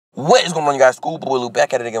What is going on, you guys? Schoolboy Lou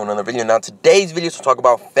back at it again with another video. Now, today's video is to talk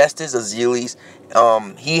about Festus Ezeli.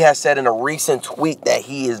 He has said in a recent tweet that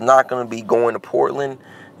he is not going to be going to Portland,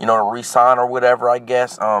 to re-sign or whatever, I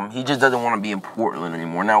guess. He just doesn't want to be in Portland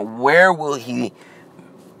anymore. Now, where will he,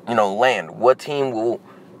 land? What team will,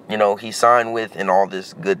 he sign with and all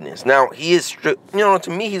this goodness? Now, he is, to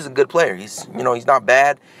me, he's a good player. He's, he's not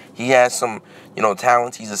bad. He has some,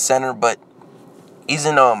 talents. He's a center, but he's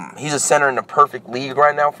a center in the perfect league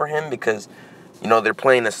right now for him because, they're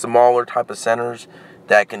playing the smaller type of centers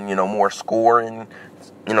that can, more score in,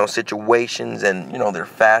 situations and, they're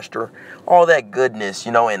faster, all that goodness,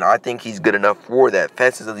 and I think he's good enough for that.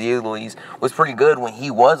 Festus Ezeli was pretty good when he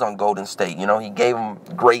was on Golden State. He gave him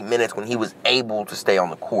great minutes when he was able to stay on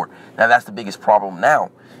the court. Now, that's the biggest problem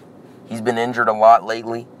now. He's been injured a lot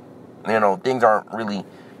lately. Things aren't really,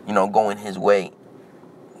 going his way,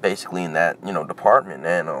 basically, in that, department.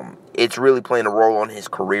 And it's really playing a role on his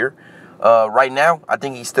career. Right now, I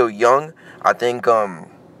think he's still young. I think a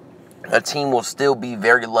team will still be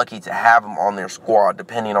very lucky to have him on their squad,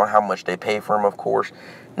 depending on how much they pay for him, of course.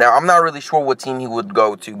 Now, I'm not really sure what team he would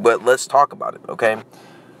go to, but let's talk about it, okay?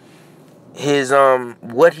 His,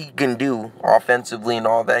 what he can do offensively and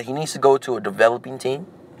all that, he needs to go to a developing team.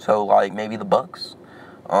 So, like, maybe the Bucks.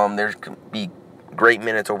 There could be great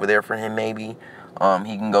minutes over there for him, maybe.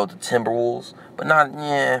 He can go to Timberwolves, but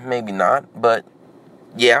maybe not. But,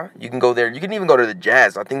 yeah, you can go there. You can even go to the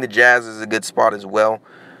Jazz. I think the Jazz is a good spot as well.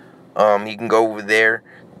 He can go over there.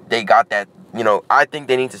 They got that, I think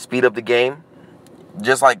they need to speed up the game.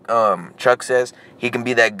 Just like Chuck says, he can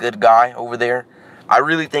be that good guy over there. I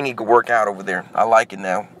really think he could work out over there. I like it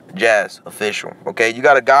now. Jazz, official. Okay, you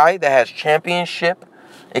got a guy that has championship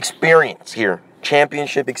experience here.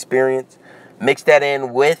 Championship experience. Mix that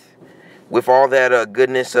in with all that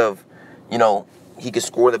goodness of, he could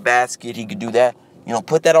score the basket. He could do that.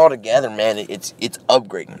 Put that all together, man. It's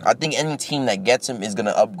upgrading. I think any team that gets him is going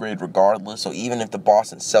to upgrade regardless. So even if the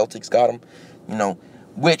Boston Celtics got him,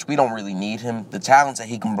 which we don't really need him, the talents that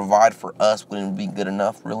he can provide for us wouldn't be good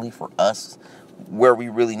enough, really, for us. Where we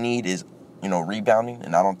really need is, rebounding.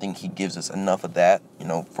 And I don't think he gives us enough of that,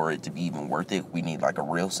 for it to be even worth it. We need, like, a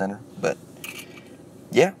real center. But,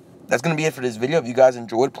 yeah, that's going to be it for this video. If you guys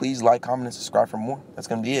enjoyed, please like, comment, and subscribe for more. That's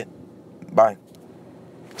going to be it. Bye.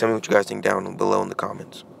 Tell me what you guys think down below in the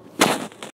comments.